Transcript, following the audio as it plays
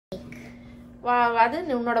அது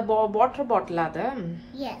உன்னோட water bottle அது?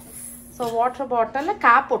 Yes. So water bottle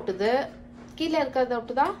gap ஒட்டுது, கீழே இருக்கிறது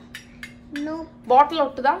ஒட்டுதா? No. பாட்டில்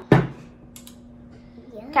ஒட்டுதா?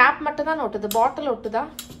 Yeah. கேப் மட்டும் தான் ஒட்டுது, பாட்டில் ஒட்டுதா?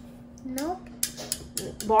 No.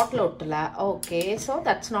 Bottle ஒட்டல. Okay, so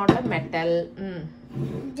that's not a metal.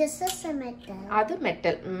 Just as a metal. அது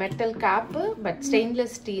metal cap, but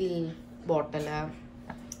stainless steel பாட்டில்.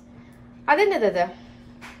 அது என்னது அது?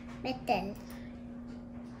 Metal.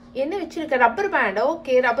 என்ன வச்சிருக்க? Rubber band.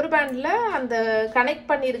 ஓகே, ரப்பர் பேண்ட்ல அந்த கனெக்ட்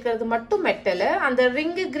பண்ணி இருக்கிறது மட்டும் மெட்டல். அந்த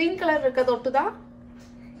ரிங்கு கிரீன் கலர் இருக்கிறது ஒட்டுதா?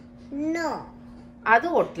 No. அது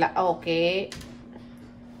ஒட்டல. ஓகே,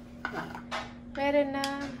 வேற என்ன?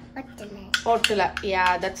 ஒட்டல. யா,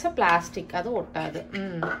 தட்ஸ் அ பிளாஸ்டிக். அது ஒட்டாது.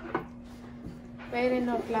 வேற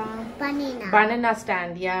என்ன ஒட்டலாம்? Banana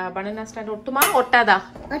stand. யா, பனானா ஸ்டாண்ட் ஒட்டுமா ஒட்டாதா?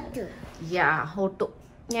 ஒட்டு. யா, ஒட்டும்,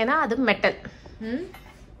 ஏன்னா அது மெட்டல்.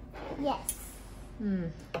 எஸ்.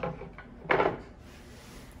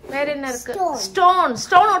 வேற என்ன இருக்கு? ஸ்டோன்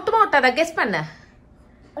ஒட்டுமா ஒட்டாதா? கெஸ் பண்ண.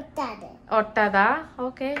 ஒட்டாது. ஒட்டாதா?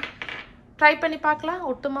 ஓகே, ட்ரை பண்ணி பார்க்கலாம்.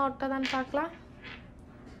 ஒட்டுமா ஒட்டாதான்னு பார்க்கலாம்.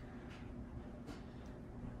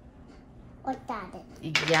 ஒட்டாது.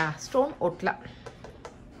 யா, stone ஒட்டல.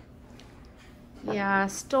 Yeah,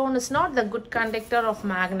 stone is not the good conductor of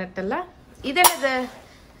magnet. இல்ல, இது என்னது?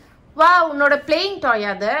 வா, உன்னோட பிளேயிங் டாய்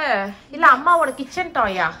அது? இல்ல அம்மாவோட கிச்சன்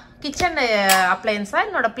டாயா? கிச்சன் அப்ளையன்ஸா?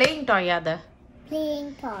 என்னோட பிளேயிங் டாயா அது?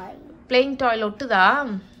 பிளேயிங் டாய். பிளேயிங் டாய்ல ஒட்டுதா?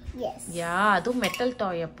 எஸ். யா, அதுவும் மெட்டல்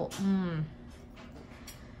டாய் அப்போ.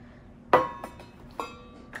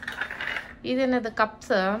 இது என்னது?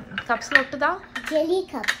 கப்ஸ்ல ஒட்டுதா? Jelly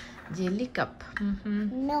cup. Jelly cup.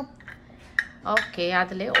 No. Okay,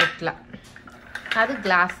 அதுல ஒட்டல. அது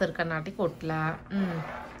கிளாஸ் இருக்கனாட்டிக்கு ஒட்டல.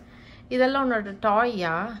 இதெல்லாம் உன்னோட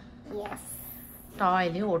டாயா? எஸ்.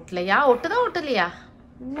 டாய்லயும் ஒட்டலையா? ஒட்டுதா ஒட்டலையா?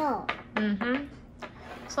 நோ.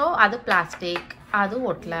 ஸோ அது பிளாஸ்டிக், அது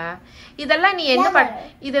ஒட்டல. இதெல்லாம் நீ என்ன பண்ண?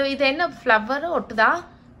 இது என்ன ஃப்ளவர்? ஒட்டுதா?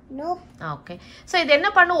 நோ. ஓகே, ஸோ இது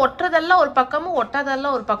என்ன பண்ணு? ஒட்டுறதெல்லாம் ஒரு பக்கமும்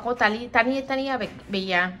ஒட்டாதெல்லாம் ஒரு பக்கம் தனியா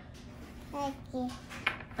வைய. ஓகே.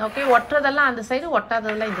 ஓகே, ஒட்டுறதெல்லாம் அந்த சைடு,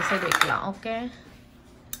 ஒட்டாததெல்லாம் இந்த சைடு வைக்கலாம். Okay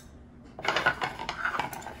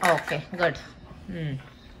okay, good.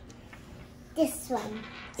 This one.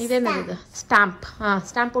 இது என்னது? Stamp.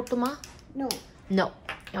 Stamp ஒட்டுமா? No. No.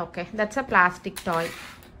 Okay, that's a plastic toy.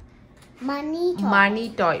 Money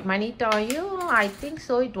toy. Money toy, I think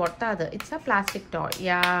so. It ஒட்டாது. It's a plastic toy.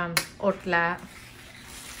 Yeah, ஒட்டல.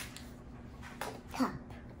 Cup.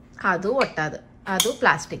 அது ஒட்டாது. அது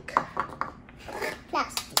plastic.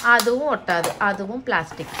 Plastic. அதுவும் ஒட்டாது. அதுவும்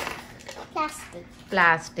பிளாஸ்டிக். Plastic.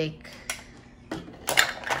 பிளாஸ்டிக்.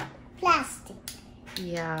 Plastic.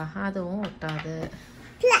 யா, அதுவும் ஒட்டாது.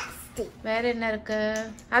 Plastic. வேற என்ன இருக்கு?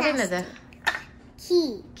 அது என்னது?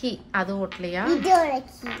 Key. அது ஒட்டலையா? இதோட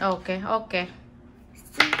key. Okay, okay.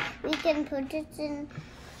 See, we can put it in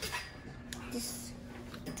this.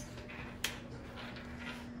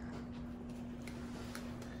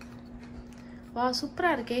 வா,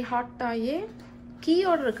 சூப்பரா இருக்கே. ஹாட் டாய்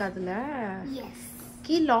கீயோட இருக்கு அதுல. Yes.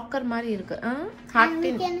 கீ லாக்கர் மாதிரி இருக்கு. And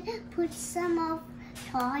we can put some of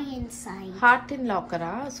toy inside. Heart இன்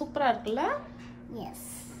லாக்கரா? சூப்பரா இருக்குல்ல? Yes.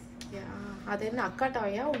 அது என்ன? அக்கா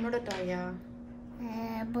டாயா உன்னோட டாயா?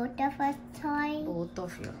 Both of us toy. Both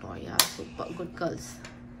of your toy. Super, good girls.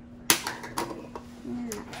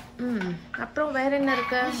 அப்புறம் வேற என்ன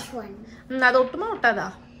இருக்கு? This one. அது ஒட்டுமா ஒட்டாதா?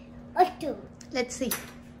 Ottu. Let's see.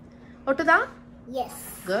 ஒட்டுதா? Yes.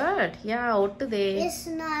 Good. Yeah, ஒட்டுதே. It's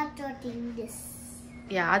not otting this.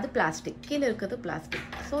 Yeah, அது பிளாஸ்டிக். கீழ இருக்குது plastic.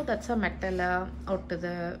 So that's a metal.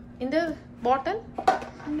 ஒட்டுது. இந்த பாட்டில்?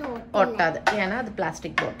 No. ஒட்டாது. ஏன்னா அது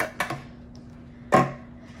பிளாஸ்டிக் பாட்டில்.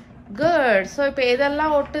 Good. So இப்போ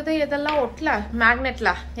எதெல்லாம் ஒட்டுது, எதெல்லாம் ஒட்டல? மேக்னெட்ல.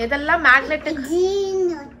 எதெல்லாம் மேக்னெட்டுக்கு?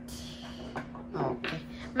 ஓகே.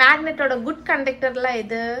 மேக்னெட்டோட குட் கண்டக்டர்லாம்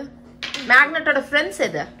எது? மேக்னெட்டோட ஃப்ரெண்ட்ஸ்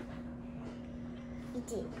எது?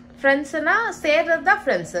 ஃப்ரெண்ட்ஸ்னா சேர்றது தான்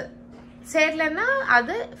ஃப்ரெண்ட்ஸ். சேரலன்னா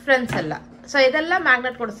அது ஃப்ரெண்ட்ஸ் இல்ல. சோ இதெல்லாம்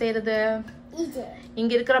மேக்னெட் கூட சேருது.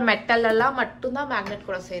 இங்க இருக்கிற மெட்டல் எல்லாம் மட்டும் தான் மேக்னெட்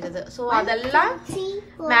கூட சேருது. சோ அதெல்லாம்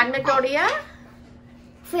மேக்னெட்டோட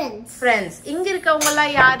ஃப்ரெண்ட்ஸ். இங்க இருக்கவங்க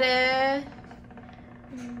எல்லாம் யாரு?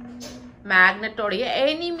 மேக்னெட்டோட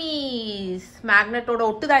எனிமீஸ். மேக்னெட்டோட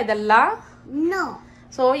ஒட்டுதா இதெல்லாம்? No.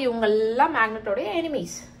 சோ இவங்க எல்லாம் மேக்னெட்டோட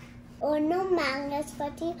enemies. Onum magnets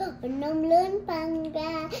pati onum learn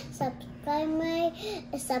panga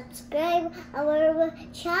subscribe our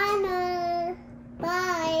channel.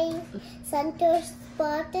 Bye. Santho's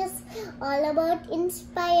spot is all about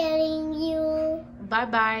inspiring you. Bye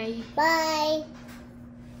bye. Bye.